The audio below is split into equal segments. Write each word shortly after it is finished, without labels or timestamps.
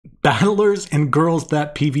Battlers and girls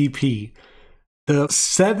that PvP. The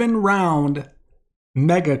 7-round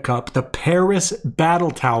Mega Cup, the Paris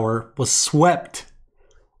Battle Tower, was swept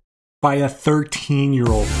by a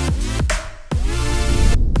 13-year-old.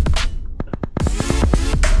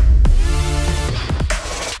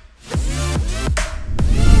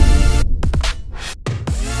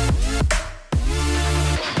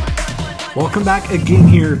 Welcome back again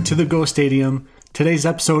here to the Go Stadium. Today's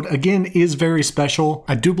episode again is very special.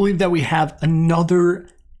 I do believe that we have another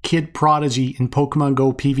kid prodigy in Pokemon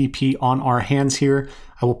Go PvP on our hands here.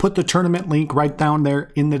 I will put the tournament link right down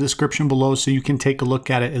there in the description below so you can take a look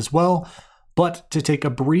at it as well. But to take a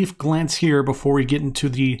brief glance here before we get into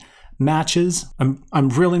the matches, I'm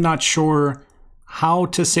really not sure how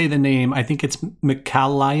to say the name. I think it's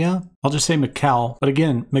McalAIA. I'll just say Macal. But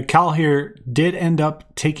again, Macal here did end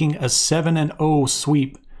up taking a 7-0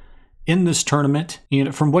 sweep in this tournament. You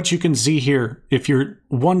know, from what you can see here, if you're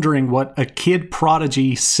wondering what a kid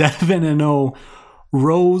prodigy 7-0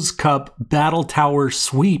 Rose Cup Battle Tower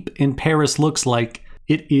sweep in Paris looks like,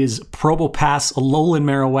 it is Probopass, Alolan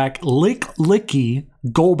Marowak, Licklicky,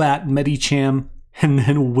 Golbat, Medicham, and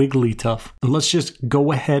then Wigglytuff. And let's just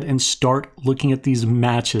go ahead and start looking at these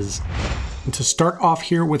matches. And to start off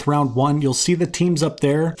here with round 1, you'll see the teams up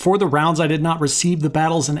there. For the rounds, I did not receive the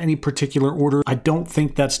battles in any particular order. I don't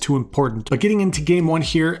think that's too important. But getting into game 1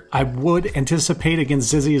 here, I would anticipate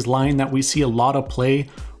against Zizzy's line that we see a lot of play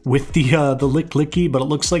with the Licklicky, but it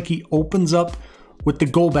looks like he opens up with the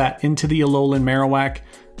Golbat into the Alolan Marowak.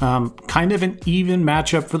 Kind of an even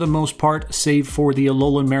matchup for the most part, save for the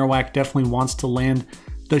Alolan Marowak definitely wants to land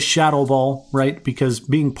the Shadow Ball, right? Because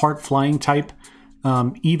being part flying type,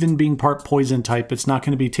 even being part poison type, it's not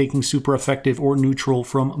going to be taking super effective or neutral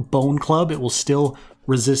from Bone Club. It will still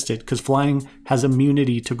resist it because flying has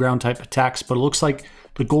immunity to ground type attacks. But it looks like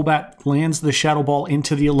the Golbat lands the Shadow Ball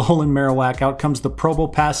into the Alolan Marowak. Out comes the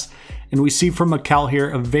Probopass, and we see from Macal here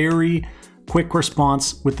a very quick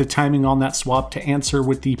response with the timing on that swap to answer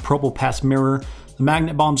with the Probopass Mirror. The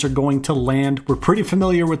Magnet Bombs are going to land. We're pretty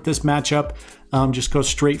familiar with this matchup. Just go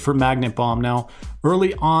straight for Magnet Bomb. Now,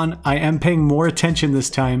 early on, I am paying more attention this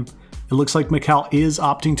time. It looks like Macal is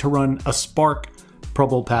opting to run a Spark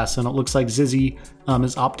Probopass, and it looks like Zizzy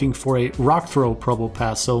is opting for a Rock Throw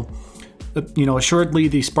Probopass. So, you know, assuredly,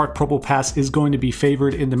 the Spark Probopass is going to be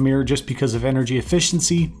favored in the mirror just because of energy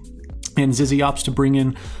efficiency. And Zizzy opts to bring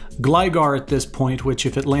in Gligar at this point, which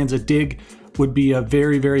if it lands a dig would be a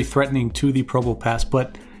very, very threatening to the Probopass.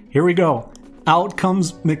 But here we go. Out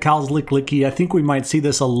comes Macal's Licklicky. I think we might see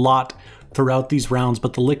this a lot throughout these rounds,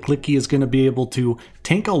 but the Licklicky is going to be able to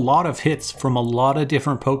tank a lot of hits from a lot of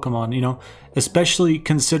different Pokemon, you know, especially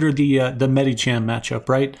consider the Medicham matchup,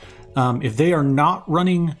 right? If they are not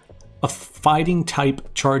running a fighting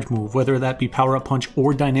type charge move, whether that be Power Up Punch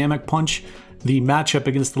or Dynamic Punch, the matchup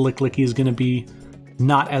against the Licklicky is going to be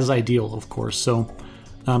not as ideal, of course. So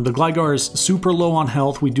the Gligar is super low on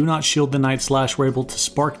health. We do not shield the Night Slash. We're able to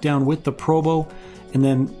spark down with the Probo. And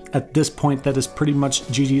then at this point, that is pretty much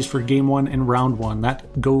GG's for game 1 and round 1.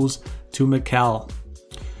 That goes to Macal. All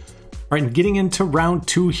right, and getting into round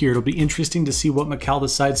 2 here, it'll be interesting to see what Macal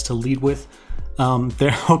decides to lead with.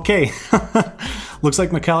 Okay. Looks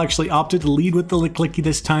like Macal actually opted to lead with the Licklicky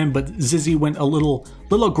this time, but Zizzy went a little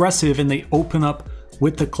aggressive and they open up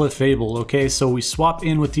with the Clefable. Okay, so we swap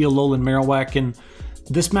in with the Alolan Marowak, and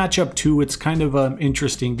this matchup too, it's kind of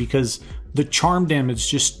interesting because the charm damage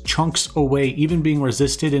just chunks away. Even being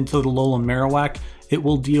resisted into the Alolan Marowak, it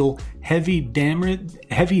will deal heavy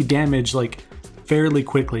damage like fairly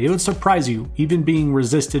quickly. It would surprise you, even being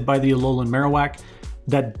resisted by the Alolan Marowak.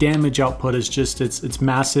 That damage output is just, it's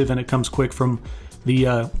massive, and it comes quick from the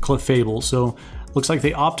Clefable. So looks like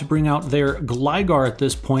they opt to bring out their Gligar at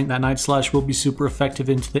this point. That Night Slash will be super effective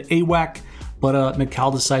into the AWAC, but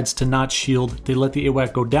Macal decides to not shield. They let the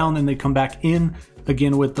AWAC go down, and they come back in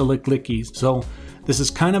again with the Licklicky. So this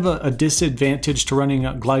is kind of a disadvantage to running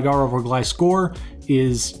a Gligar over Gliscor,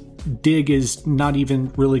 is Dig is not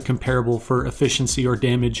even really comparable for efficiency or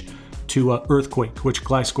damage to Earthquake, which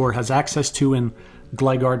Gliscor has access to, and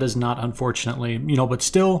Gligar does not, unfortunately. You know, but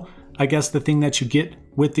still, I guess the thing that you get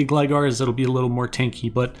with the Gligar is it'll be a little more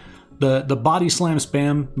tanky. But the body slam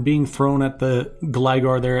spam being thrown at the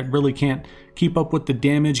Gligar there, it really can't keep up with the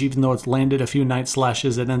damage, even though it's landed a few Night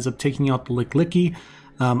Slashes. It ends up taking out the Licklicky.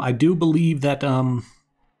 I do believe that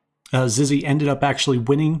Zizzy ended up actually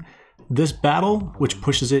winning this battle, which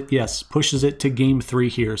pushes it, yes, pushes it to game 3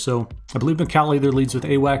 here. So I believe Macal either leads with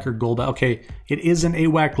AWAC or Golbat. Okay, it is an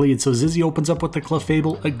AWAC lead. So Zizzy opens up with the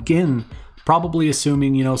Clefable again, probably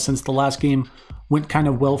assuming, you know, since the last game went kind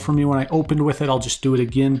of well for me when I opened with it, I'll just do it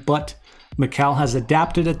again. But Macal has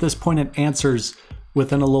adapted at this point and answers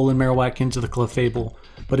with an Alolan Marowak into the Clefable.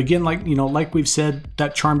 But again, like we've said,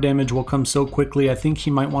 that charm damage will come so quickly. I think he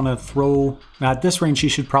might want to throw, at this range, he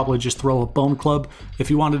should probably just throw a Bone Club. If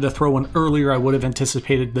he wanted to throw one earlier, I would have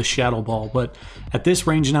anticipated the Shadow Ball. But at this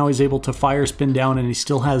range now, he's able to Fire Spin down, and he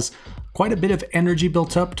still has quite a bit of energy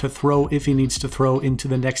built up to throw if he needs to throw into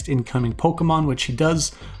the next incoming Pokemon, which he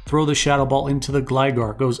does throw the Shadow Ball into the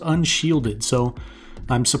Gligar. Goes unshielded, so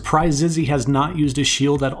I'm surprised Zizzy has not used a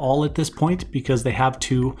shield at all at this point, because they have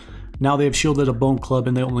two. Now they have shielded a Bone Club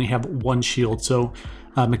and they only have one shield. So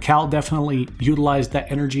Macal definitely utilized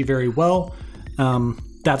that energy very well.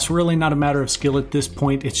 That's really not a matter of skill at this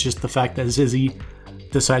point. It's just the fact that Zizzy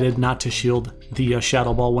decided not to shield the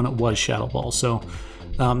Shadow Ball when it was Shadow Ball. So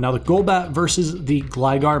now the Golbat versus the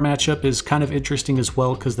Gligar matchup is kind of interesting as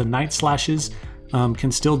well, because the Night Slashes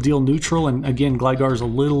can still deal neutral. And again, Gligar is a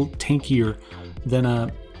little tankier than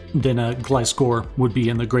a Gliscor would be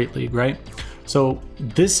in the Great League, right? So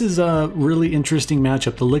this is a really interesting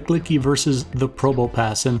matchup, the Licklicky versus the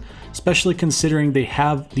Probopass, and especially considering they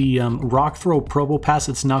have the Rock Throw Probopass,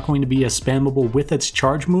 it's not going to be as spammable with its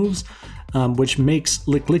charge moves, which makes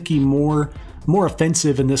Licklicky more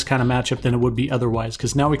offensive in this kind of matchup than it would be otherwise,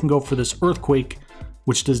 because now we can go for this Earthquake,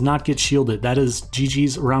 which does not get shielded. That is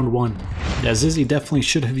GG's round one. Yeah, Zizzy definitely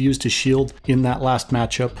should have used his shield in that last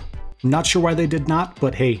matchup. I'm not sure why they did not,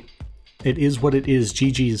 but hey, it is what it is.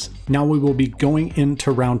 GG's. Now we will be going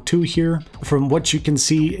into round two here. From what you can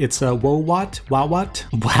see, it's a Wowot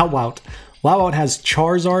has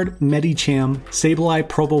Charizard, Medicham, Sableye,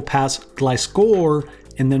 Probopass, Gliscor,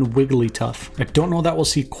 and then Wigglytuff. I don't know that we'll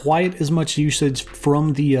see quite as much usage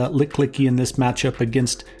from the Licklicky in this matchup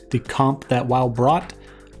against the comp that WoW brought,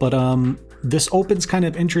 but this opens kind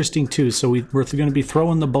of interesting too. So we're going to be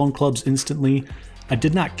throwing the Bone Clubs instantly. I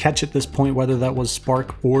did not catch at this point whether that was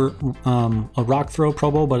Spark or a Rock Throw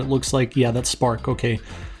Probo, but it looks like, yeah, that's Spark. Okay,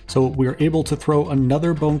 so we're able to throw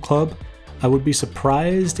another Bone Club. I would be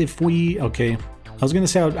surprised if we, okay, I was going to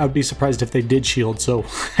say I would be surprised if they did shield, so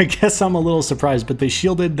I guess I'm a little surprised, but they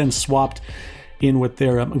shielded, then swapped in with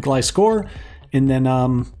their Gliscor, and then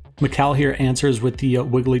Macal here answers with the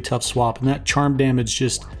Wigglytuff swap, and that charm damage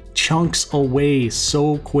just chunks away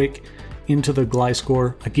so quick into the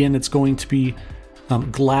Gliscor. Again, it's going to be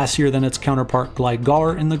glassier than its counterpart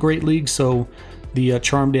Gligar in the Great League, so the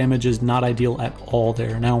charm damage is not ideal at all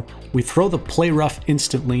there. Now, we throw the Play Rough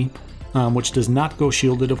instantly, which does not go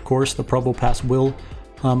shielded, of course. The Probopass will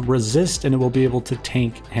resist, and it will be able to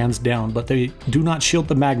tank hands down, but they do not shield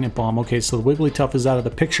the Magnet Bomb. Okay, so the Wigglytuff is out of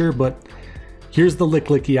the picture, but here's the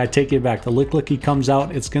Licklicky. I take it back. The Licklicky comes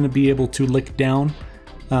out. It's going to be able to lick down.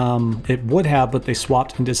 It would have, but they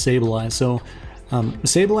swapped into Sableye. So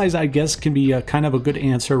Sableye, I guess, can be kind of a good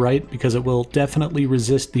answer, right? Because it will definitely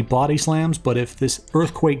resist the body slams, but if this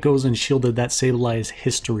Earthquake goes unshielded, that Sableye is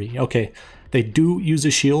history. Okay, they do use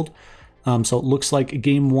a shield, so it looks like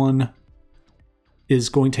game one is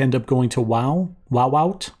going to end up going to WoW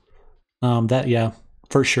out. That, yeah,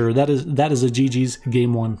 for sure. That is a GG's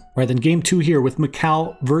game one. All right, then game two here with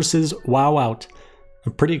Macal versus WoW out.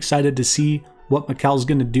 I'm pretty excited to see what Macal's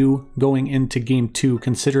going to do going into game two,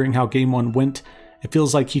 considering how game one went. It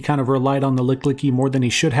feels like he kind of relied on the Licklicky more than he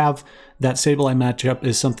should have. That Sableye matchup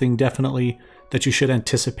is something definitely that you should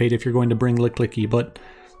anticipate if you're going to bring Licklicky, but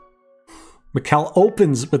Macal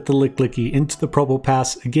opens with the Licklicky into the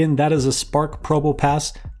Probopass. Again, that is a Spark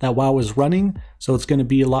Probopass that WoW is running, so it's going to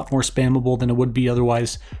be a lot more spammable than it would be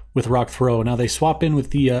otherwise with Rock Throw. Now they swap in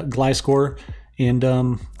with the Gliscor, and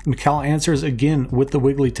Macal answers again with the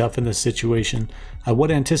Wigglytuff in this situation. I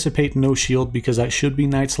would anticipate no shield because that should be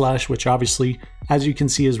Night Slash, which obviously, as you can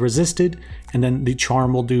see, is resisted, and then the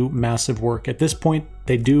Charm will do massive work. At this point,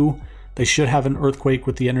 they should have an Earthquake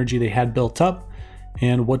with the energy they had built up.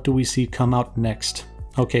 And what do we see come out next?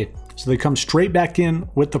 Okay, so they come straight back in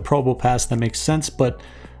with the Probopass. That makes sense, but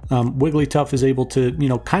Wigglytuff is able to,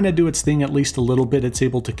 kind of do its thing at least a little bit. It's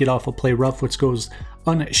able to get off a Play Rough, which goes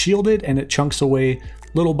unshielded, and it chunks away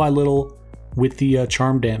little by little with the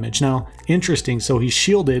charm damage. Now, interesting, so he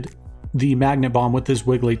shielded the Magnet Bomb with his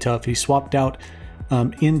Wigglytuff. He swapped out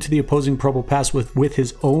into the opposing Probopass with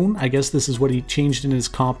his own. I guess this is what he changed in his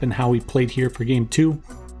comp and how he played here for game two.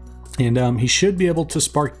 And he should be able to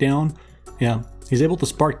spark down. Yeah, he's able to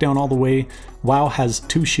spark down all the way. WoW has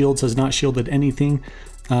two shields, has not shielded anything,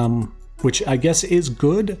 which I guess is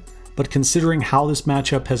good. But considering how this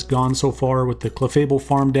matchup has gone so far with the Clefable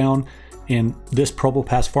farm down and this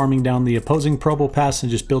Probopass farming down the opposing Probopass and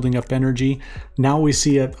just building up energy, now we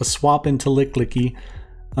see a swap into Licklicky,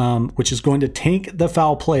 which is going to tank the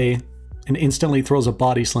foul play and instantly throws a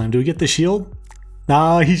Body Slam. Do we get the shield?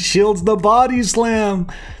 Nah, he shields the body slam.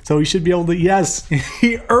 So he should be able to, yes,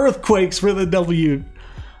 he earthquakes for the W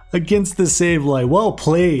against the Sableye. Well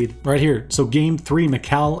played. Right here. So game 3,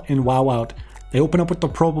 Macal and Wow Out. They open up with the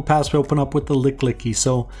Probopass, we open up with the Licklicky.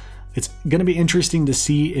 So it's going to be interesting to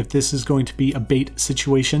see if this is going to be a bait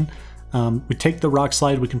situation. We take the Rock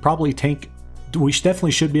Slide. We can probably tank, we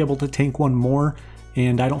definitely should be able to tank one more.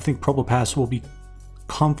 And I don't think Probopass will be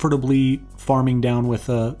comfortably farming down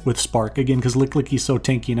with Spark. Again, because Licklicky's so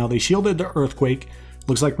tanky. Now they shielded the Earthquake.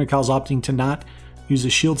 Looks like Macal's opting to not use a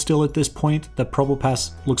shield still at this point. The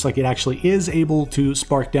Probopass looks like it actually is able to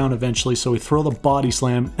Spark down eventually. So we throw the Body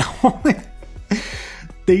Slam.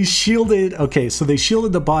 They shielded, okay, so they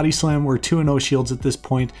shielded the Body Slam. We're 2-0 shields at this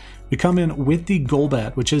point. We come in with the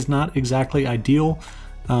Golbat, which is not exactly ideal.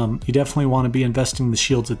 You definitely want to be investing the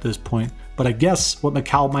shields at this point. But I guess what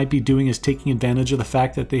Macal might be doing is taking advantage of the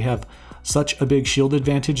fact that they have such a big shield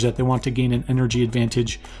advantage that they want to gain an energy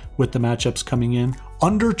advantage with the matchups coming in.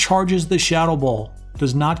 Undercharges the Shadow Ball.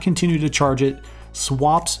 Does not continue to charge it.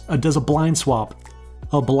 Swaps, does a blind swap.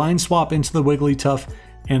 A blind swap into the Wigglytuff.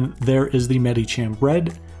 And there is the Medicham.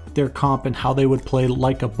 Read their comp and how they would play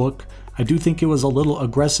like a book. I do think it was a little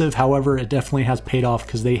aggressive. However, it definitely has paid off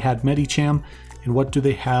because they had Medicham. And what do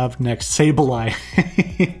they have next? Sableye.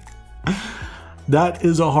 That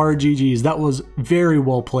is a hard GG's. That was very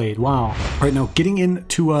well played. Wow. All right, now getting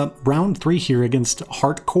into round 3 here against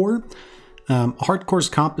Hardcore. Hardcore's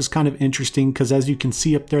comp is kind of interesting because as you can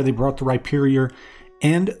see up there, they brought the Rhyperior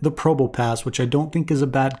and the Probopass, which I don't think is a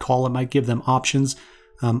bad call. It might give them options.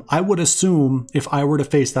 I would assume if I were to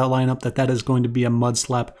face that lineup that is going to be a Mud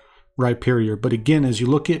Slap Rhyperior. But again, as you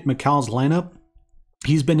look at Macal's lineup,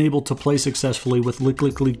 he's been able to play successfully with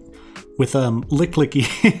Licklicky, with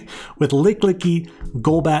Licklicky, with Licklicky,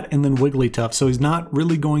 Golbat, and then Wigglytuff. So he's not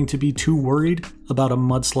really going to be too worried about a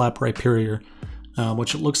Mud Slap Rhyperior,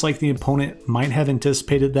 which it looks like the opponent might have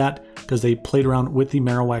anticipated that because they played around with the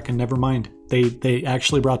Marowak, and never mind. They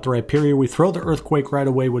actually brought the Rhyperior. We throw the Earthquake right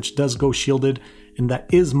away, which does go shielded, and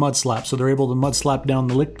that is Mud Slap. So they're able to Mud Slap down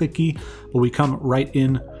the Licklicky, but we come right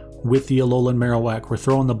in with the Alolan Marowak. We're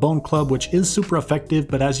throwing the Bone Club, which is super effective,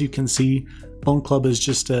 but as you can see, Bone Club is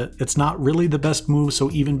just it's not really the best move,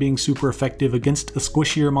 so even being super effective against a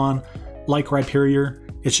squishier mon like Rhyperior,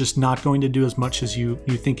 it's just not going to do as much as you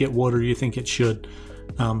think it would or you think it should.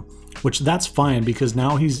 Which that's fine, because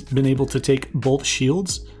now he's been able to take both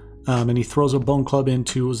shields, and he throws a Bone Club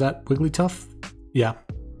into, was that Wigglytuff? Yeah.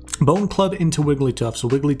 Bone Club into Wigglytuff, so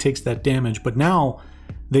Wiggly takes that damage, but now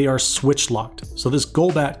they are switch locked. So this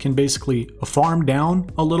Golbat can basically farm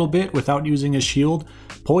down a little bit without using a shield,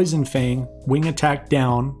 Poison Fang, Wing Attack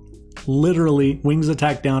down, literally Wings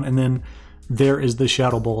Attack down, and then there is the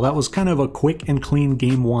Shadow Ball. That was kind of a quick and clean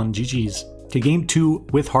game 1, GG's. To game 2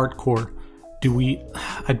 with Hardcore,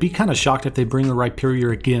 I'd be kind of shocked if they bring the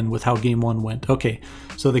Rhyperior again with how game 1 went. Okay,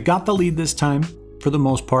 so they got the lead this time for the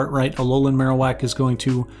most part, right? Alolan Marowak is going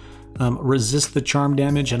to resist the charm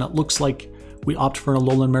damage, and it looks like we opt for an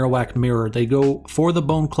Alolan Marowak Mirror. They go for the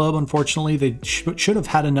Bone Club. Unfortunately, they should have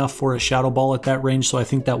had enough for a Shadow Ball at that range, so I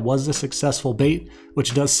think that was a successful bait,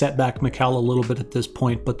 which does set back Macal a little bit at this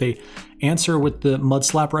point, but they answer with the Mud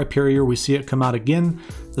Slap Rhyperior. We see it come out again.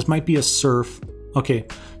 This might be a Surf. Okay,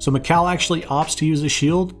 so Macal actually opts to use a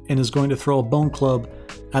shield and is going to throw a Bone Club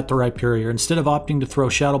at the Rhyperior. Instead of opting to throw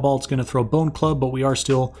Shadow Ball, it's going to throw Bone Club, but we are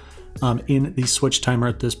still in the switch timer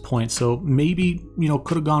at this point. So maybe,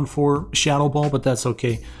 could have gone for Shadow Ball, but that's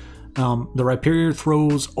okay. The Rhyperior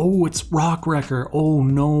throws, oh, it's Rock Wrecker. Oh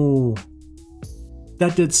no.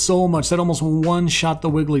 That did so much. That almost one-shot the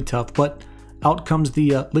Wigglytuff, but out comes the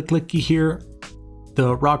Licklicky here.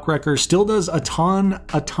 The Rock Wrecker still does a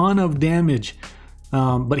ton of damage,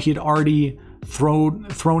 but he had already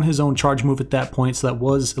thrown his own charge move at that point, so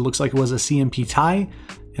it looks like it was a CMP tie,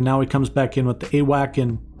 and now he comes back in with the AWAC,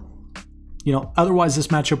 and otherwise this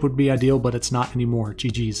matchup would be ideal, but it's not anymore.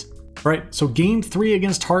 GG's. All right, so game 3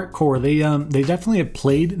 against Hardcore, they definitely have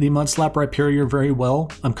played the Mud Slap Rhyperior very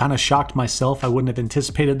well. I'm kind of shocked myself. I wouldn't have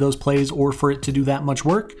anticipated those plays or for it to do that much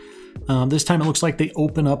work. This time it looks like they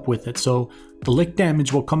open up with it, so the lick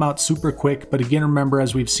damage will come out super quick, but again, remember,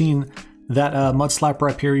 as we've seen, that Mud Slap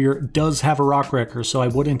Rhyperior does have a Rock Wrecker, so I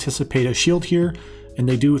would anticipate a shield here, and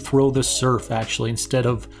they do throw the Surf actually instead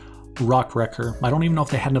of Rock Wrecker. I don't even know if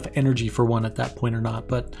they had enough energy for one at that point or not,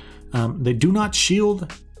 but they do not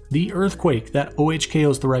shield the Earthquake. That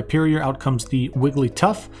OHKOs the Rhyperior. Out comes the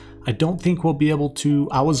Wigglytuff. I don't think we'll be able to,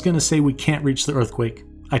 I was going to say we can't reach the Earthquake.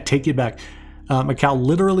 I take it back. Macal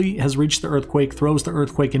literally has reached the Earthquake, throws the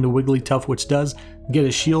Earthquake into Wigglytuff, which does get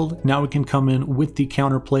a shield. Now we can come in with the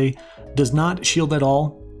counterplay. Does not shield at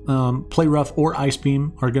all. Play Rough or Ice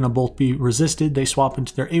Beam are going to both be resisted. They swap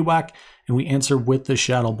into their AWAC, and we answer with the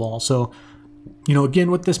Shadow Ball. So, you know,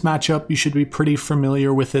 again, with this matchup, you should be pretty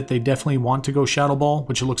familiar with it. They definitely want to go Shadow Ball,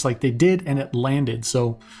 which it looks like they did, and it landed.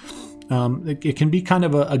 So it can be kind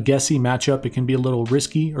of a guessy matchup. It can be a little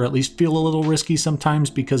risky, or at least feel a little risky sometimes,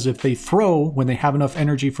 because if they throw, when they have enough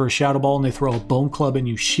energy for a Shadow Ball and they throw a Bone Club and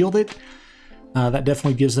you shield it, that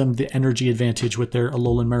definitely gives them the energy advantage with their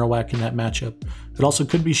Alolan Marowak in that matchup. It also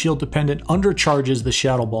could be shield dependent, undercharges the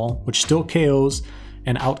Shadow Ball, which still KOs,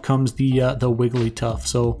 and out comes the Wigglytuff.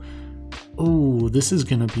 So, oh, this is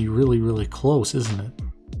going to be really, really close, isn't it?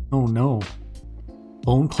 Oh no.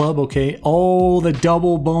 Bone Club, okay. Oh, the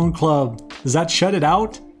double Bone Club. Does that shut it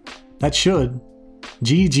out? That should.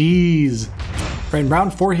 GG's. Right, in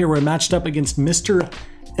round 4 here, we're matched up against Mr.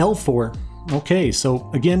 L4. Okay, so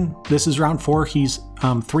again, this is round 4. He's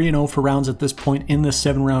 3-0 for rounds at this point in this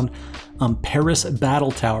 7-round Paris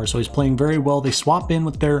Battle Tower. So he's playing very well. They swap in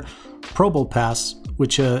with their Probo Pass,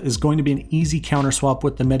 which is going to be an easy counter swap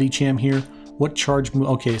with the Medicham here. What charge move?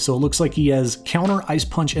 Okay, so it looks like he has Counter, Ice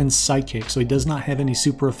Punch, and Psychic. So he does not have any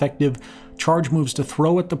super effective charge moves to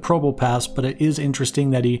throw at the Probo Pass, but it is interesting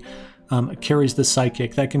that he carries the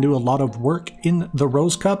Psychic. That can do a lot of work in the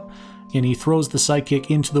Rose Cup. And he throws the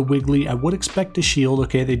Psychic into the Wiggly. I would expect to shield.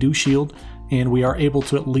 Okay, they do shield. And we are able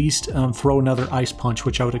to at least throw another Ice Punch,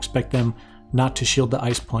 which I would expect them not to shield the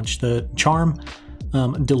Ice Punch. The Charm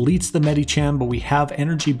deletes the Medicham, but we have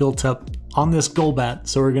energy built up on this Golbat.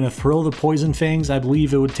 So we're going to throw the Poison Fangs. I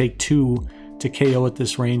believe it would take 2 to KO at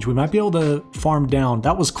this range. We might be able to farm down.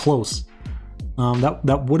 That was close.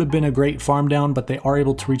 That would have been a great farm down, but they are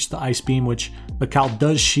able to reach the Ice Beam, which Macal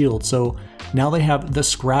does shield. So now they have the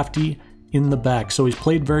Scrafty in the back. So he's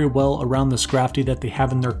played very well around the Scrafty that they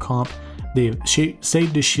have in their comp. They've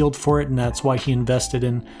saved his shield for it, and that's why he invested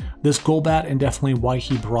in this Golbat, and definitely why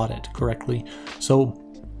he brought it correctly. So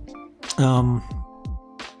I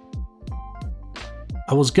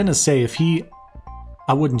was gonna say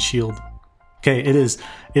I wouldn't shield. Okay, it is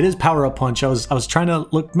Power Up Punch. I was trying to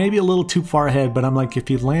look maybe a little too far ahead, but I'm like, if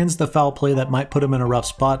he lands the foul play, that might put him in a rough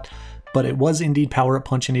spot. But it was indeed Power Up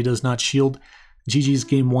Punch, and he does not shield. GG's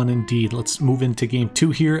game 1 indeed. Let's move into game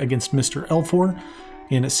 2 here against Mr. L4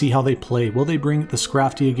 and see how they play. Will they bring the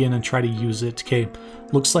Scrafty again and try to use it? Okay,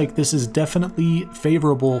 looks like this is definitely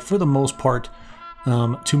favorable for the most part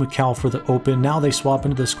to Macal for the open. Now they swap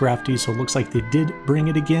into the Scrafty, so it looks like they did bring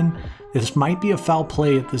it again. This might be a foul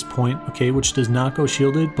play at this point, okay, which does not go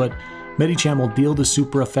shielded, but Medicham will deal the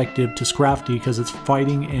super effective to Scrafty because it's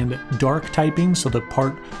fighting and dark typing, so the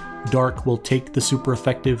part dark will take the super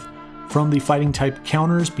effective from the fighting type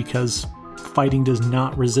counters because fighting does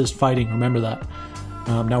not resist fighting, remember that.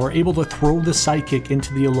 Now we're able to throw the Psychic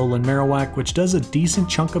into the Alolan Marowak, which does a decent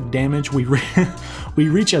chunk of damage. We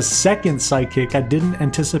reach a second Psychic. I didn't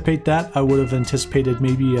anticipate that. I would have anticipated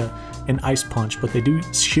maybe an Ice Punch, but they do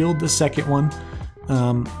shield the second one.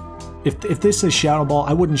 If this is Shadow Ball,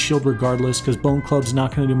 I wouldn't shield regardless because Bone Club's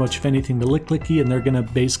not going to do much of anything to Licklicky, and they're going to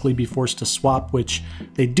basically be forced to swap, which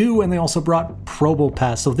they do, and they also brought Probo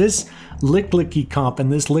Pass. So this Licklicky comp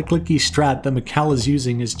and this Licklicky strat that Macal is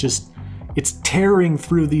using is just... it's tearing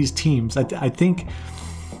through these teams. I think,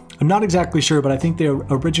 I'm not exactly sure, but I think the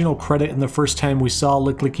original credit in the first time we saw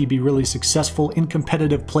Licklicky be really successful in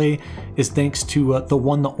competitive play is thanks to the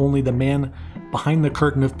one, the only, the man behind the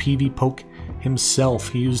curtain of PV Poke himself.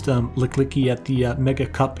 He used Licklicky at the Mega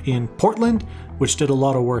Cup in Portland, which did a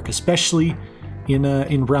lot of work, especially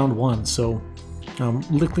in round 1. So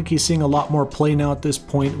Licklicky is seeing a lot more play now at this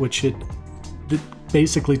point, which it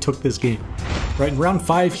basically took this game. Right, in round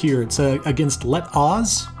 5 here, it's against Let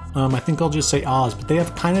Oz. I think I'll just say Oz, but they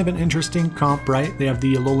have kind of an interesting comp, right? They have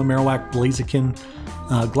the Alolan Marowak, Blaziken,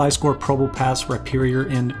 Gliscor, Probopass, Rhyperior,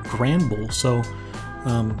 and Granbull. So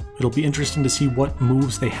it'll be interesting to see what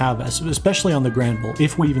moves they have, especially on the Granbull,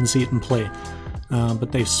 if we even see it in play.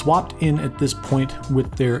 But they've swapped in at this point with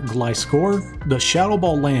their Gliscor. The Shadow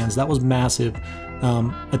Ball lands, that was massive.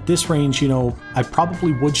 At this range, you know, I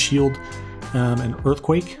probably would shield an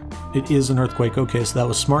Earthquake. It is an Earthquake. Okay, so that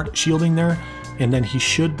was smart shielding there. And then he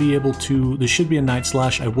should be able to, there should be a Night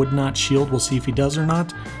Slash. I would not shield. We'll see if he does or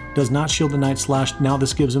not. Does not shield the Night Slash. Now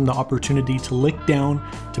this gives him the opportunity to lick down,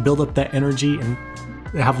 to build up that energy and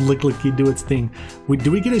have Licklicky do its thing.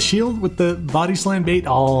 Do we get a shield with the Body Slam bait?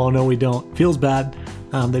 Oh, no, we don't. Feels bad.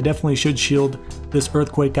 They definitely should shield this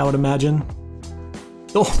Earthquake, I would imagine.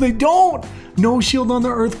 Oh, they don't! No shield on the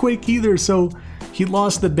Earthquake either. So he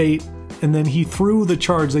lost the bait. And then he threw the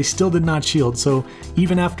charge. They still did not shield. So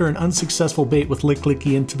even after an unsuccessful bait with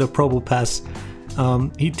Licklicky into the Probopass,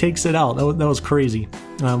 he takes it out. That was crazy.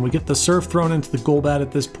 We get the Surf thrown into the Golbat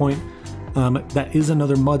at this point. That is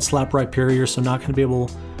another Mud Slap Rhyperior, so not going to be able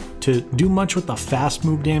to do much with the fast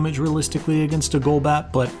move damage realistically against a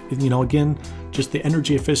Golbat, but you know, again, just the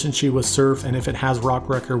energy efficiency with Surf, and if it has Rock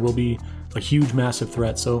Wrecker, will be a huge massive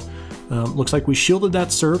threat. So looks like we shielded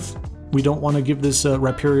that Surf. We don't want to give this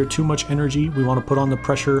Rhyperior too much energy. We want to put on the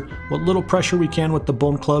pressure, what little pressure we can with the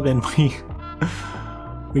Bone Club, and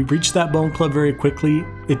we reached that Bone Club very quickly.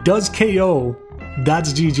 It does KO.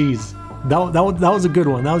 That's GG's. That was a good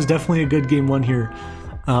one. That was definitely a good game one here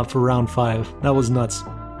for round 5. That was nuts.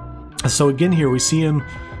 So again here we see him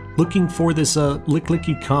looking for this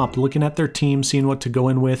Licklicky comp, looking at their team, seeing what to go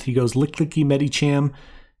in with. He goes Licklicky, Medicham,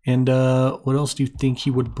 and what else do you think he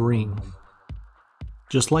would bring?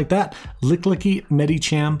 Just like that. Licklicky,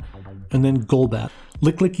 Medicham, and then Golbat.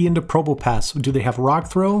 Licklicky into Probopass. Do they have Rock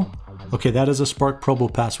Throw? Okay, that is a Spark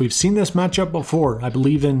Probopass. We've seen this matchup before, I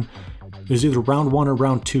believe in, it was either round 1 or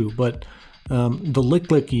round 2, but the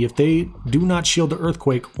Licklicky, if they do not shield the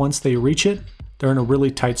Earthquake once they reach it, they're in a really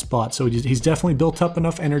tight spot. So he's definitely built up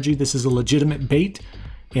enough energy. This is a legitimate bait,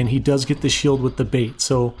 and he does get the shield with the bait.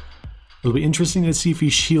 So it'll be interesting to see if he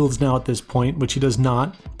shields now at this point, which he does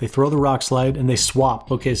not. They throw the Rock Slide, and they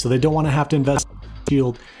swap. Okay, so they don't want to have to invest in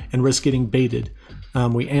shield and risk getting baited.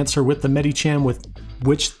 We answer with the Medicham,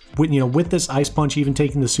 with this Ice Punch, even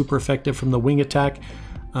taking the super effective from the wing attack,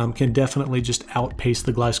 can definitely just outpace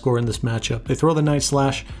the Gliscor in this matchup. They throw the Night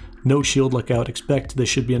Slash, no shield like I would expect. This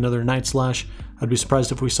should be another Night Slash. I'd be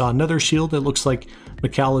surprised if we saw another shield. It looks like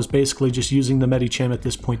McALAIA is basically just using the Medicham at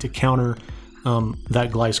this point to counter that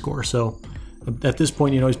Gliscor. So at this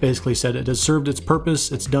point, you know, he's basically said it has served its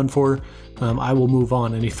purpose, it's done for, I will move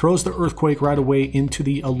on. And he throws the Earthquake right away into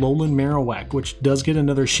the Alolan Marowak, which does get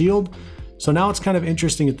another shield. So now it's kind of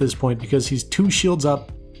interesting at this point because he's 2 shields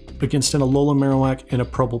up against an Alolan Marowak and a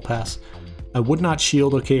Probopass. I would not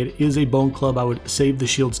shield. Okay, it is a Bone Club. I would save the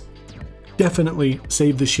shields. Definitely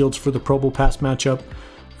save the shields for the Probopass matchup.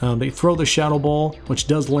 They throw the Shadow Ball, which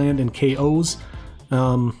does land in KOs.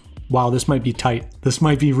 Wow, this might be tight. This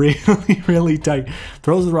might be really, really tight.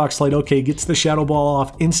 Throws the Rock Slide. Okay, gets the Shadow Ball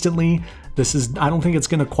off instantly. This is, I don't think it's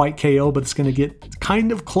going to quite KO, but it's going to get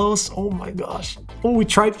kind of close. Oh my gosh. Oh, he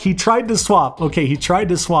tried to swap. Okay, he tried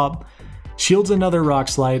to swap. Shields another Rock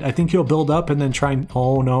Slide. I think he'll build up and then try and,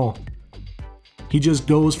 oh no. He just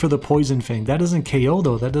goes for the Poison Fang. That doesn't KO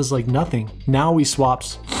though. That does like nothing. Now he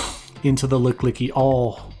swaps into the Licklicky.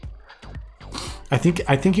 Oh. I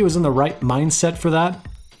think he was in the right mindset for that.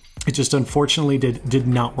 It just unfortunately did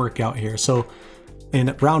not work out here. So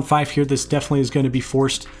in round 5 here, this definitely is going to be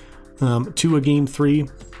forced to a game 3.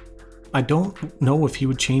 I don't know if he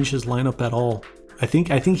would change his lineup at all. I think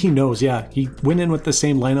he knows. Yeah, he went in with the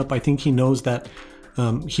same lineup. I think he knows that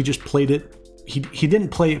he just played it. He didn't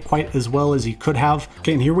play it quite as well as he could have.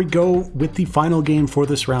 Okay, and here we go with the final game for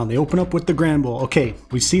this round. They open up with the Granbull. Okay,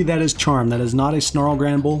 we see that is Charm. That is not a Snarl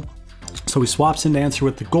Granbull. So he swaps into answer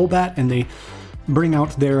with the Golbat, and they bring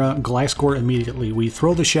out their Gliscor immediately. We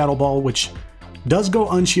throw the Shadow Ball, which does go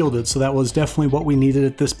unshielded, so that was definitely what we needed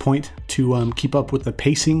at this point to keep up with the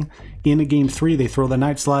pacing. In a game 3, they throw the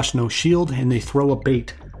Night Slash, no shield, and they throw a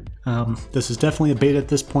bait. This is definitely a bait at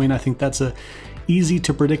this point. I think that's a easy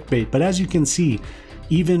to predict bait, but as you can see,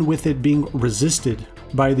 even with it being resisted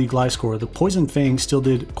by the Gliscor, the Poison Fang still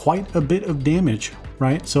did quite a bit of damage,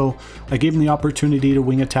 right? So I gave him the opportunity to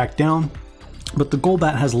wing attack down, but the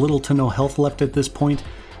Golbat has little to no health left at this point,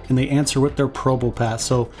 and they answer with their Probopass.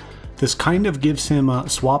 So this kind of gives him a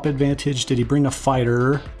swap advantage. Did he bring a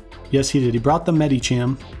fighter? Yes, he did. He brought the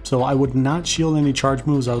Medicham, so I would not shield any charge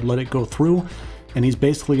moves. I would let it go through, and he's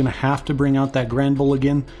basically going to have to bring out that Granbull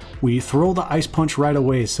again. We throw the Ice Punch right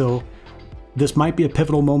away, so this might be a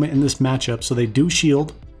pivotal moment in this matchup. So they do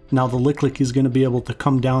shield. Now the Licklicky is going to be able to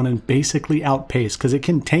come down and basically outpace, because it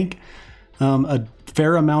can tank a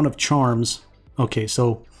fair amount of charms. Okay,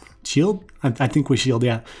 so shield? I think we shield,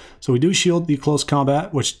 yeah. So we do shield the close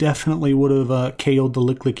combat, which definitely would have KO'd the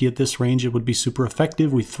Licklicky at this range. It would be super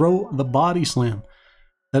effective. We throw the Body Slam.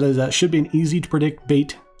 That should be an easy to predict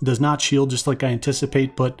bait. Does not shield just like I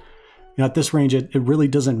anticipate, but you know, at this range it really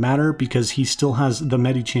doesn't matter because he still has the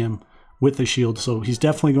Medicham with the shield. So he's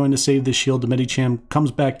definitely going to save the shield. The Medicham comes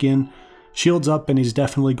back in, shields up, and he's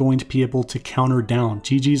definitely going to be able to counter down.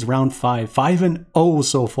 GG's round 5. 5-0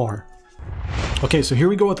 so far. Okay, so here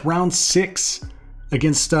we go with round 6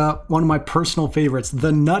 against one of my personal favorites,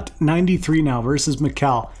 the Nut 93 now versus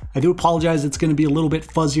McALAIA. I do apologize, it's going to be a little bit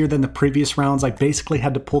fuzzier than the previous rounds. I basically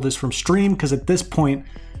had to pull this from stream because at this point,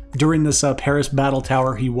 during this Paris Battle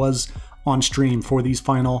Tower, he was on stream for these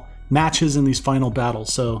final matches and these final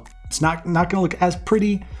battles. So It's not going to look as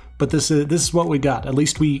pretty, but this is what we got. At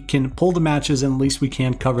least we can pull the matches, and at least we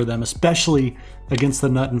can cover them, especially against the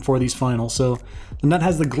Nut and for these finals. So the Nut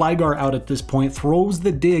has the Gligar out at this point, throws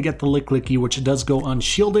the dig at the Licklicky, which does go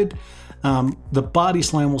unshielded. The Body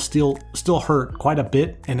Slam will still hurt quite a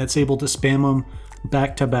bit, and it's able to spam them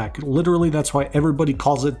back to back. Literally, that's why everybody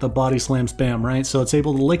calls it the Body Slam spam, right? So it's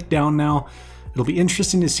able to lick down now. It'll be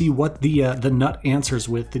interesting to see what the Nut answers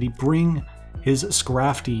with. Did he bring his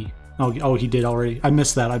Scrafty? Oh, he did already. I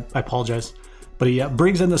missed that. I apologize. But he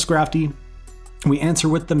brings in the Scrafty. We answer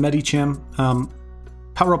with the Medicham.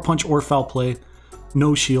 Power Up Punch or Foul Play.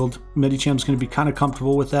 No shield. Medicham's going to be kind of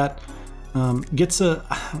comfortable with that.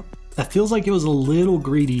 That feels like it was a little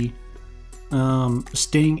greedy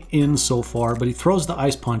staying in so far, but he throws the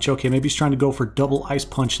Ice Punch. Okay, maybe he's trying to go for double Ice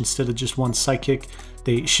Punch instead of just one Psychic.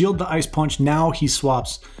 They shield the Ice Punch. Now he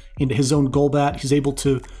swaps into his own Golbat. He's able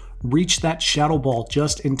to reach that Shadow Ball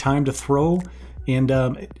just in time to throw, and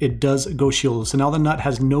it does go shieldless. So now the Nut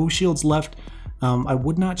has no shields left. I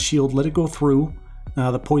would not shield, let it go through.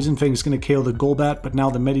 The Poison Fang is going to KO the Golbat, but now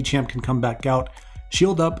the Medicham can come back out,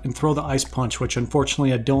 shield up, and throw the Ice Punch, which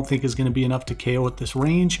unfortunately I don't think is going to be enough to KO at this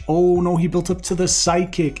range. Oh no, he built up to the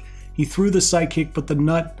Psychic. He threw the Psychic, but the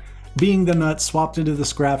Nut, being the Nut, swapped into the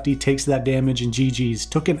Scrafty, takes that damage, and GG's.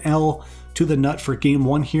 Took an L to the Nut for game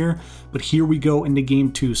 1 here, but here we go into game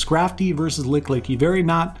 2. Scrafty versus Licklicky. Very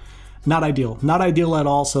not ideal. Not ideal at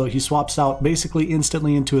all, so he swaps out basically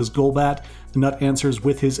instantly into his Golbat. The Nut answers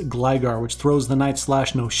with his Gligar, which throws the Night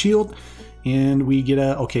Slash, no shield, and we get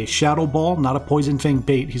a, Shadow Ball, not a Poison Fang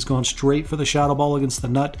bait. He's going straight for the Shadow Ball against the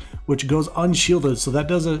Nut, which goes unshielded, so that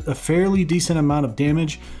does a fairly decent amount of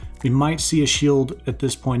damage. We might see a shield at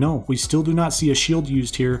this point. No, we still do not see a shield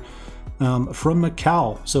used here. From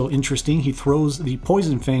Macal. So interesting, he throws the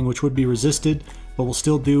Poison Fang, which would be resisted, but will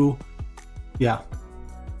still do, yeah.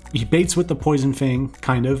 He baits with the Poison Fang,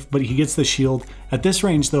 kind of, but he gets the shield. At this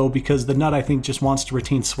range, though, because the Nut, I think, just wants to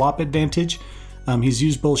retain swap advantage, he's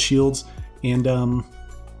used both shields, and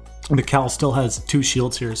Macal still has 2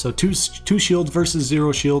 shields here. So two shields versus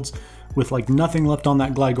 0 shields, with like nothing left on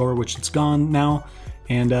that Gligar, which it's gone now,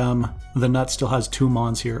 and the Nut still has 2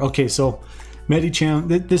 Mons here. Okay, so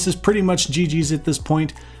Medicham, this is pretty much GG's at this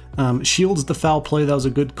point. Shields the Foul Play, that was a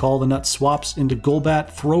good call. The Nut swaps into Golbat,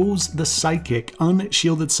 throws the Psychic,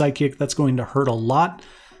 unshielded Psychic. That's going to hurt a lot.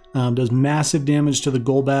 Does massive damage to the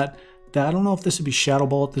Golbat. I don't know if this would be Shadow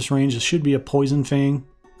Ball at this range. It should be a Poison Fang.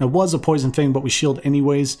 It was a Poison Fang, but we shield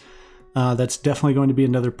anyways. That's definitely going to be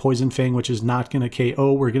another Poison Fang, which is not going to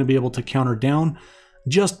KO. We're going to be able to counter down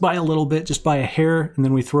just by a little bit, just by a hair, and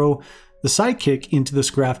then we throw the Psychic into the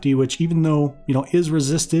Scrafty, which, even though, you know, is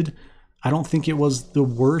resisted, I don't think it was the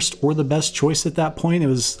worst or the best choice at that point. It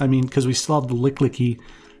was, I mean, because we still have the Licklicky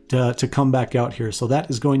to come back out here. So that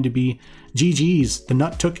is going to be GG's. The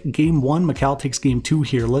Nut took game 1. Macal takes game 2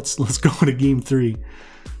 here. Let's go to game 3.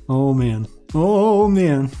 Oh man. Oh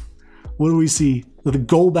man. What do we see? The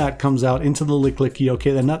Golbat comes out into the Licklicky.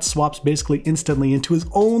 Okay, the Nut swaps basically instantly into his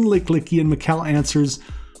own Licklicky, and Macal answers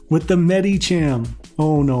with the Medicham.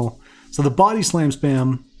 Oh no. So the Body Slam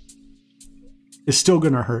spam is still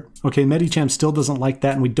going to hurt. Okay, Medicham still doesn't like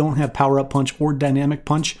that, and we don't have Power Up Punch or Dynamic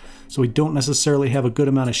Punch, so we don't necessarily have a good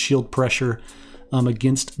amount of shield pressure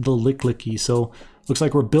against the Licklicky. So looks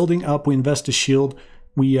like we're building up. We invest a shield.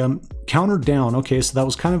 We counter down. Okay, so that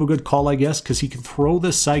was kind of a good call, I guess, because he can throw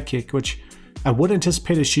the Psychic, which I would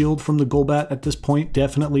anticipate a shield from the Golbat at this point.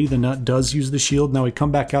 Definitely, the Nut does use the shield. Now we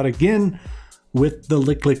come back out again with the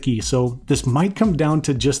Licklicky. So this might come down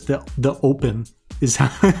to just the open is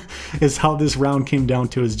how this round came down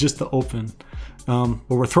to, is just the open. But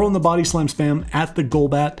we're throwing the Body Slam spam at the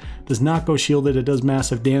Golbat. Does not go shielded. It does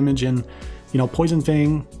massive damage, and you know, Poison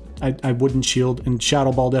Fang I wouldn't shield, and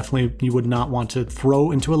Shadow Ball definitely you would not want to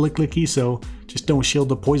throw into a Licklicky, so just don't shield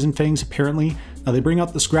the Poison Fangs apparently. Now they bring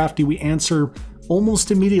out the Scrafty. We answer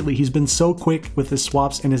almost immediately. He's been so quick with his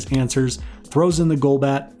swaps and his answers. Throws in the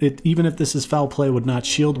Golbat. Even if this is Foul Play, would not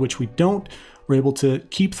shield, which we don't. We're able to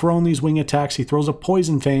keep throwing these wing attacks. He throws a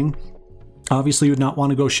Poison Fang. Obviously, you would not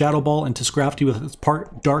want to go Shadow Ball into Scrafty with its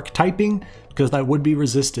part Dark typing, because that would be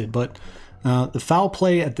resisted. But the Foul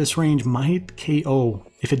Play at this range might KO.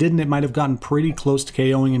 If it didn't, it might have gotten pretty close to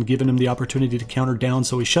KOing and given him the opportunity to counter down.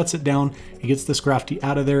 So he shuts it down. He gets the Scrafty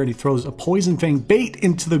out of there, and he throws a Poison Fang bait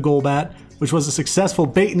into the Golbat, which was a successful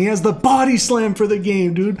bait, and he has the Body Slam for the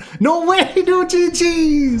game, dude. No way, dude,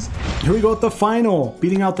 GG's! Here we go with the final,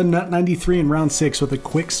 beating out the Nut 93 in round 6 with a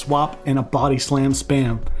quick swap and a Body Slam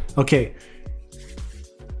spam. Okay,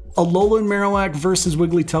 Alolan Marowak versus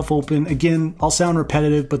Wigglytuff Open. Again, I'll sound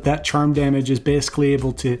repetitive, but that charm damage is basically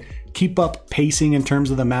able to keep up pacing in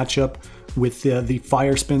terms of the matchup with the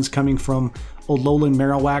fire spins coming from Alolan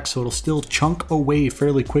Marowak, so it'll still chunk away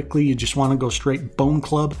fairly quickly. You just want to go straight Bone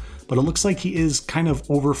Club, but it looks like he is kind of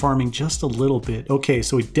over farming just a little bit. Okay,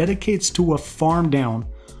 so he dedicates to a farm down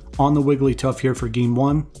on the Wigglytuff here for game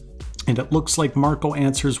 1, and it looks like Marco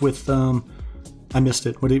answers with I missed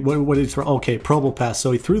it. What did he throw? Okay, Probopass.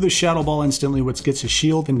 So he threw the Shadow Ball instantly, which gets his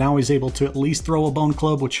shield, and now he's able to at least throw a Bone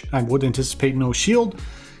Club, which I would anticipate no shield.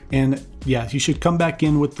 And yeah, he should come back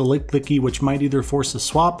in with the Licklicky, which might either force a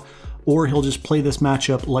swap, or he'll just play this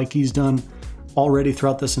matchup like he's done already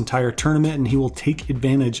throughout this entire tournament, and he will take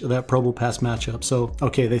advantage of that Probopass matchup. So,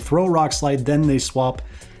 okay, they throw Rock Slide, then they swap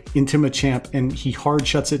into Machamp, and he hard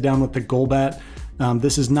shuts it down with the Golbat.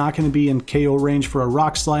 This is not going to be in KO range for a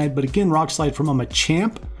Rock Slide, but again, Rock Slide from a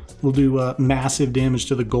Machamp will do massive damage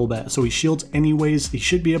to the Golbat. So he shields anyways. He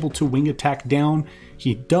should be able to wing attack down.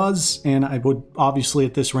 He does, and I would obviously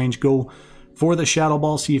at this range go for the Shadow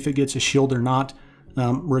Ball, see if it gets a shield or not.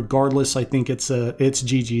 Regardless, I think it's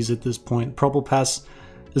GG's at this point. Probopass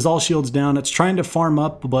is all shields down. It's trying to farm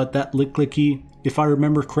up, but that Licklicky, if I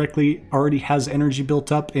remember correctly, already has energy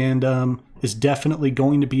built up and is definitely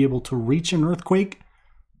going to be able to reach an Earthquake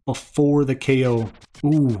before the KO.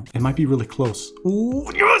 Ooh, it might be really close. Ooh,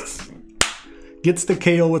 yes! Gets the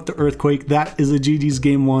KO with the Earthquake. That is a GG's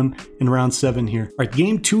game 1 in round 7 here. All right,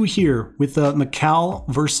 game 2 here with Macal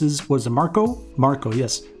versus, was it Marco? Marco,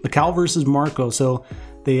 yes. Macal versus Marco. So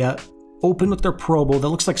they open with their Probo. That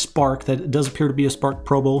looks like Spark. That does appear to be a Spark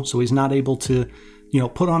Probo. So he's not able to,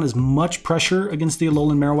 put on as much pressure against the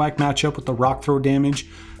Alolan Marowak matchup with the Rock Throw damage,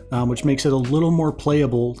 which makes it a little more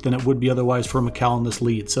playable than it would be otherwise for Macal in this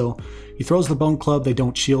lead. So he throws the Bone Club. They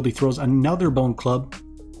don't shield. He throws another Bone Club.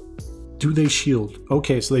 Do they shield?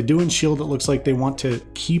 Okay, so they do in shield. It looks like they want to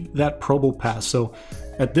keep that Probopass. So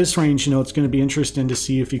at this range, it's going to be interesting to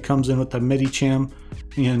see if he comes in with the Medicham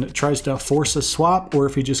and tries to force a swap, or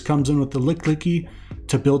if he just comes in with the Licklicky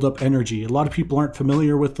to build up energy. A lot of people aren't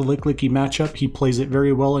familiar with the Licklicky matchup. He plays it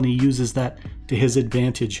very well, and he uses that to his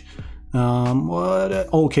advantage.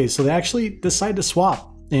 Okay, so they actually decide to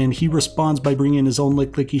swap, and he responds by bringing his own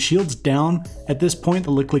Licklicky. Shields down. At this point,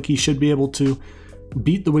 the Licklicky should be able to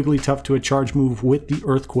beat the Wigglytuff to a charge move with the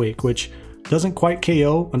Earthquake, which doesn't quite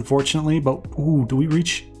KO, unfortunately, but ooh, do we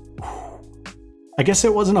reach? I guess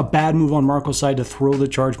it wasn't a bad move on Marco's side to throw the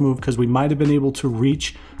charge move, because we might have been able to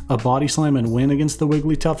reach a Body Slam and win against the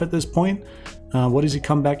Wigglytuff at this point. What does he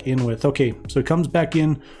come back in with? Okay, so he comes back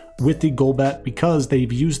in with the Golbat. Because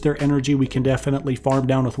they've used their energy, we can definitely farm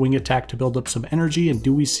down with Wing Attack to build up some energy. And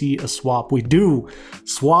do we see a swap? We do.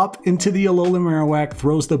 Swap into the Alolan Marowak,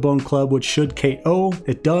 throws the Bone Club, which should KO.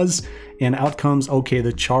 It does. And out comes, okay,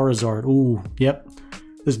 the Charizard. Ooh, yep.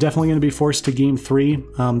 This is definitely going to be forced to game 3.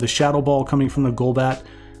 The Shadow Ball coming from the Golbat,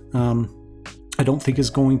 I don't think is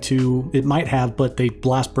going to, it might have, but they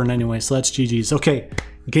Blast Burn anyway, so that's GG's. Okay,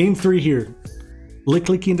 game 3 here.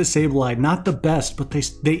 Licklicky into Sableye, not the best, but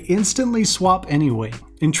they instantly swap anyway.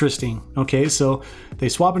 Interesting. Okay, so they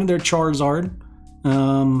swap into their Charizard,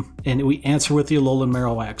 and we answer with the Alolan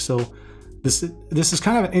Marowak. So this is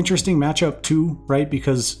kind of an interesting matchup too, right?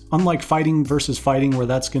 Because unlike fighting versus fighting, where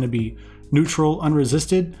that's going to be neutral,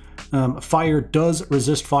 unresisted, fire does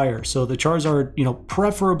resist fire. So the Charizard,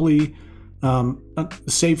 preferably,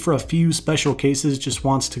 save for a few special cases, just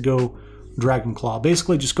wants to go Dragon Claw.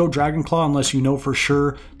 Basically, just go Dragon Claw unless you know for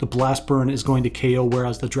sure the Blast Burn is going to KO,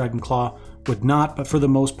 whereas the Dragon Claw would not. But for the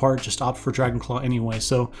most part, just opt for Dragon Claw anyway.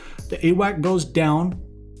 So the AWAC goes down.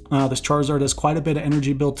 This Charizard has quite a bit of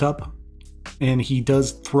energy built up, and he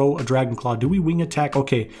does throw a Dragon Claw. Do we Wing Attack?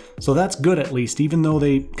 Okay, so that's good at least. Even though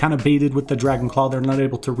they kind of baited with the Dragon Claw, they're not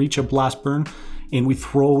able to reach a Blast Burn, and we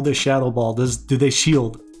throw the Shadow Ball. Do they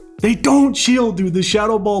shield? They don't shield, dude. The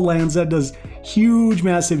Shadow Ball lands. That does huge,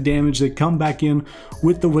 massive damage. They come back in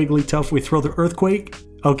with the Wigglytuff. We throw the Earthquake.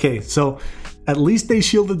 Okay, so at least they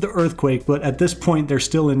shielded the Earthquake, but at this point, they're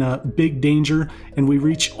still in a big danger, and we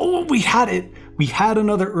reach... Oh, we had it! We had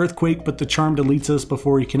another Earthquake, but the Charm deletes us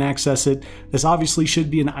before we can access it. This obviously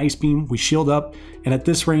should be an Ice Beam. We shield up, and at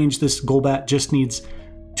this range, this Golbat just needs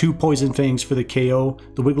 2 Poison Fangs for the KO.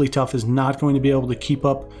 The Wigglytuff is not going to be able to keep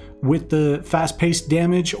up with the fast-paced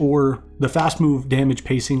damage or the fast move damage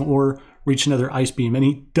pacing or reach another Ice Beam, and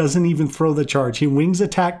he doesn't even throw the charge. He wing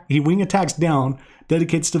attacks down,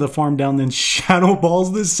 dedicates to the farm down, then Shadow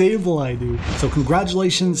Balls the Sableye, dude. So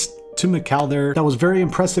congratulations to Macal there. That was very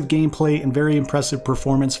impressive gameplay and very impressive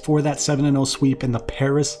performance for that 7-0 sweep in the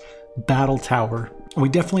Paris Battle Tower. And we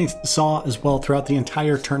definitely saw as well throughout the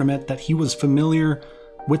entire tournament that he was familiar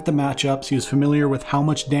with the matchups. He was familiar with how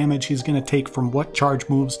much damage he's going to take from what charge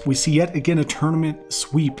moves. We see yet again a tournament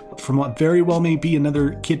sweep from what very well may be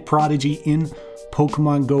another Kid Prodigy in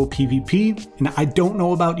Pokemon Go PvP. And I don't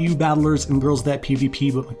know about you battlers and girls that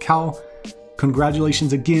PvP, but Macal,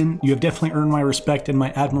 congratulations again. You have definitely earned my respect and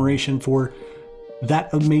my admiration for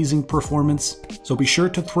that amazing performance. So be sure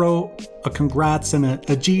to throw a congrats and a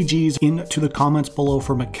GG's into the comments below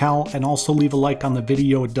for Macal, and also leave a like on the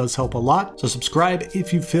video. It does help a lot. So subscribe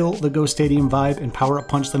if you feel the Go Stadium vibe, and power up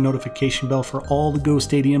punch the notification bell for all the Go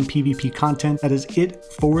Stadium PvP content. That is it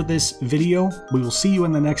for this video. We will see you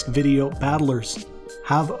in the next video. Battlers,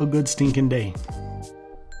 have a good stinking day.